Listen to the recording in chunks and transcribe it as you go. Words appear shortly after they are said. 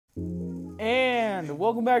And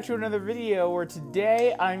welcome back to another video where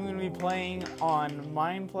today I'm going to be playing on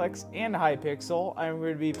Mineplex and Hypixel. I'm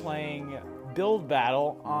going to be playing Build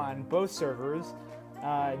Battle on both servers.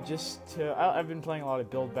 I've been playing a lot of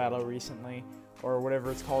Build Battle recently, or whatever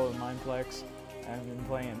it's called in Mineplex. I've been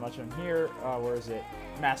playing it much on here. Where is it?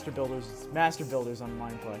 Master Builders. It's Master Builders on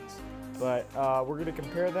Mineplex. But we're going to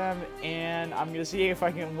compare them, and I'm going to see if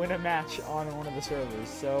I can win a match on one of the servers.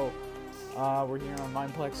 So we're here on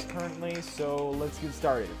Mineplex currently, so let's get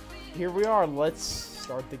started. Here we are. Let's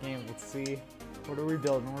start the game. Let's see. What are we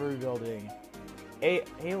building? What are we building?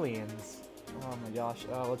 Aliens. Oh my gosh.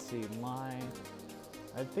 Let's see. Line.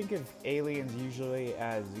 I think of aliens usually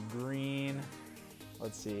as green.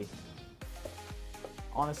 Let's see.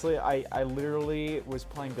 Honestly, I literally was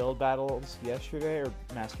playing build battles yesterday, or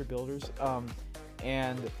Master Builders,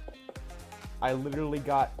 and I literally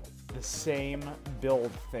got the same build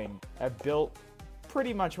thing. I built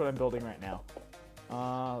pretty much what I'm building right now.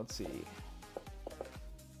 Let's see.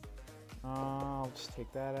 I'll just take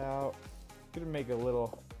that out. Gonna make a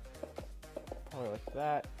little, probably like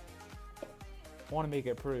that. Want to make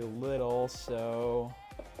it pretty little, so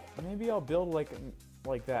maybe I'll build like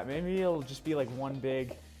that. Maybe it'll just be like one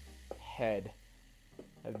big head.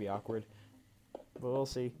 That'd be awkward, but we'll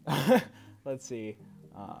see. Let's see.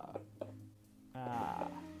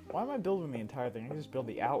 Why am I building the entire thing? I can just build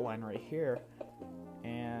the outline right here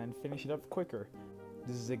and finish it up quicker.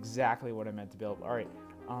 This is exactly what I meant to build. Alright,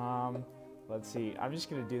 let's see. I'm just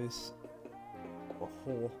gonna do this a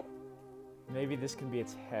whole. Maybe this can be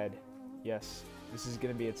its head. Yes, this is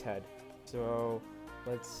gonna be its head. So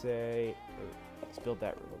let's say, let's build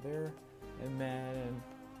that riddle there, and then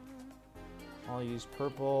I'll use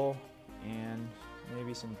purple and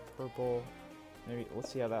maybe some purple. Maybe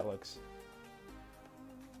let's see how that looks.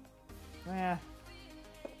 Yeah.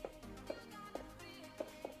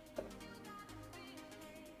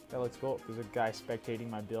 That looks cool. There's a guy spectating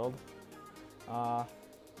my build.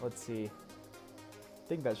 Let's see. I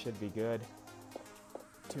think that should be good.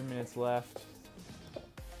 2 minutes left.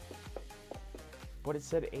 But it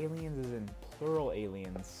said aliens is in plural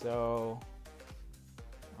aliens, so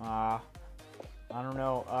I don't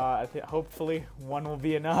know. I think hopefully one will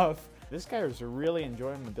be enough. This guy is really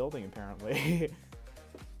enjoying the building apparently.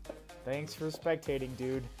 Thanks for spectating,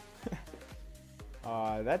 dude.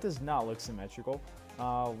 That does not look symmetrical.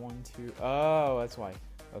 1, 2. Oh, that's why.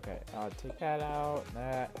 Okay, take that out,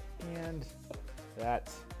 that, and that.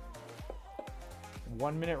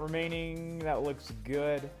 1 minute remaining. That looks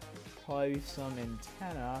good. Probably some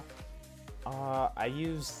antenna. I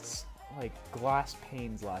used like glass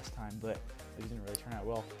panes last time, but it didn't really turn out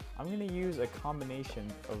well. I'm gonna use a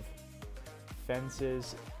combination of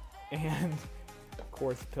fences and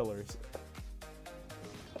quartz pillars.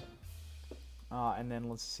 And then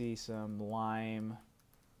let's see some lime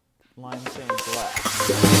sand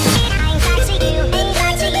glass.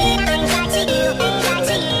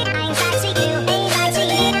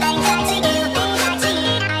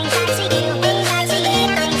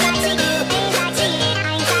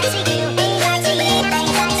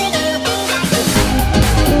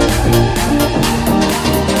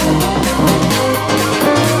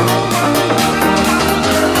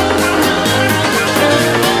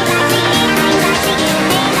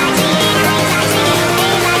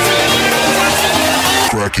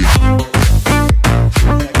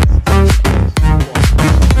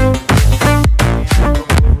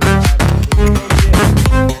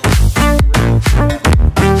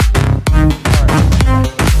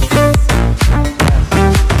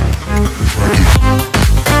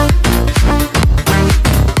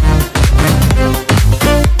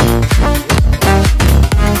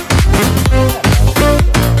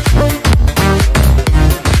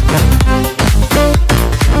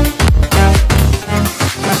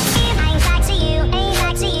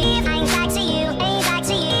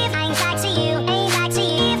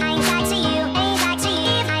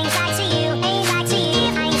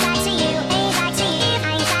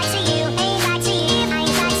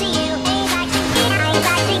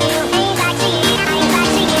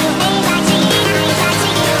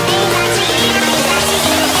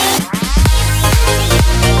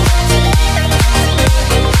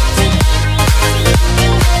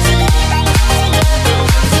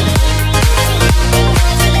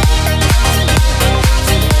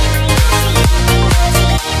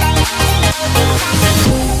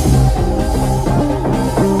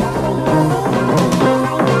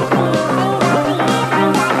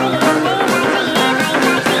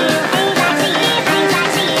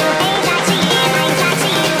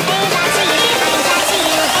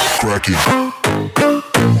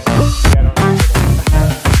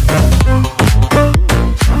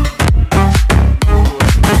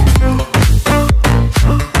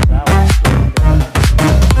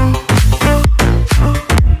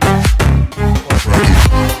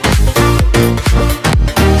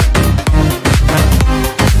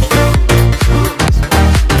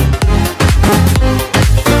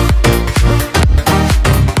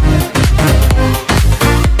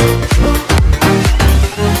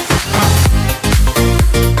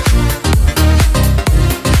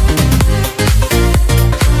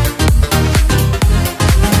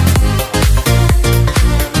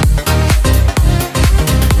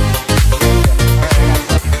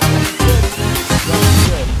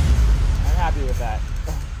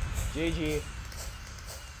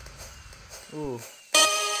 Ooh.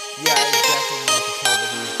 Yeah, I definitely want to tell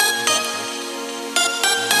that he's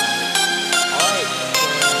alright,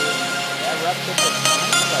 so that wraps up the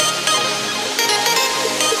Mineplex portion of this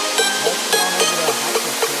one. So let's go on over to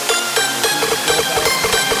Hypixel and do the build battle.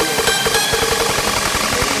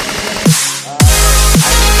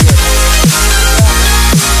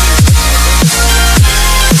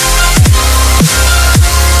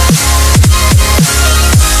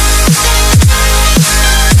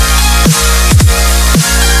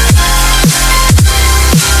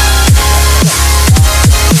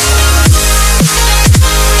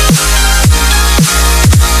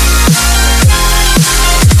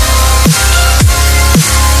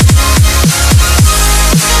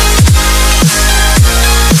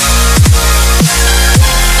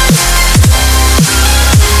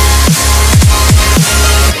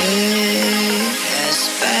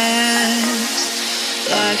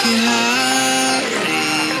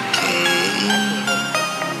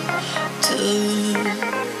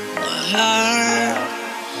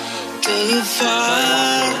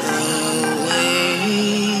 Far away,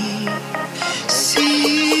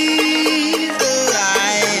 see the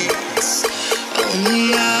lights on the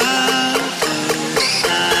other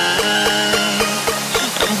side.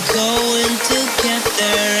 I'm going to get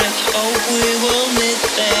there and hope we will meet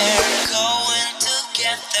there. Going to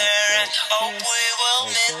get there and hope we will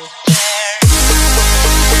meet there.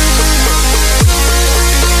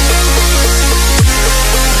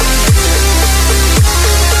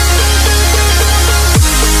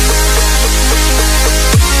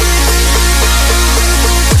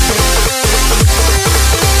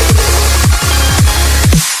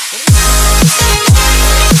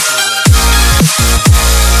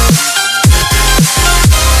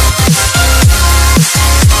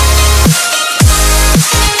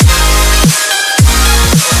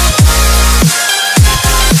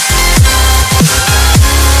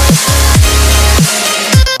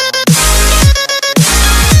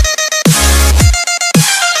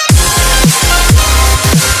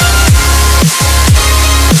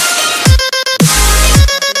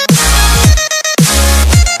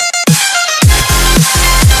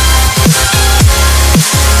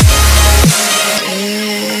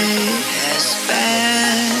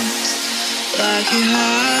 Like a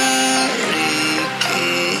hurricane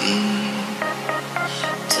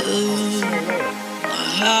to my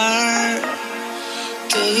heart,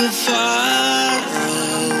 too far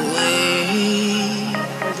away.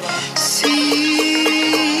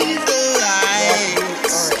 See the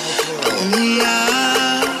lights on the other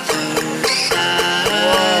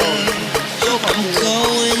side. I'm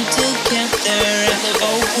going to get there and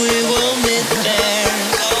hope we will meet there.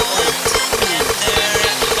 Going to get there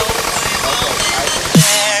and hope we will meet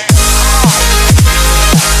there.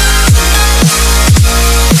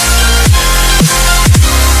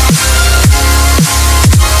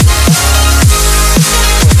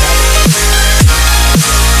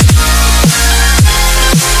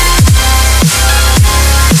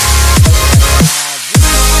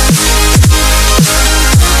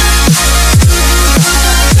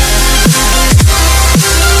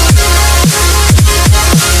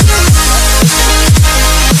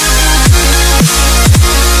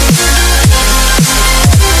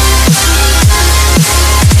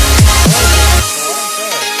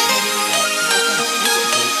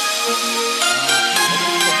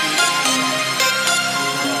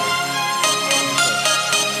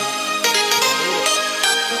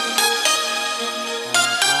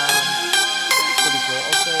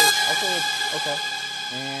 Okay.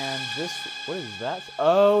 And this, what is that?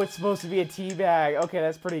 Oh, it's supposed to be a tea bag. Okay,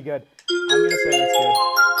 that's pretty good. I'm gonna say that's good.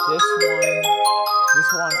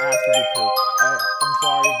 This one has to be poop. I'm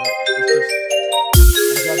sorry, but it's just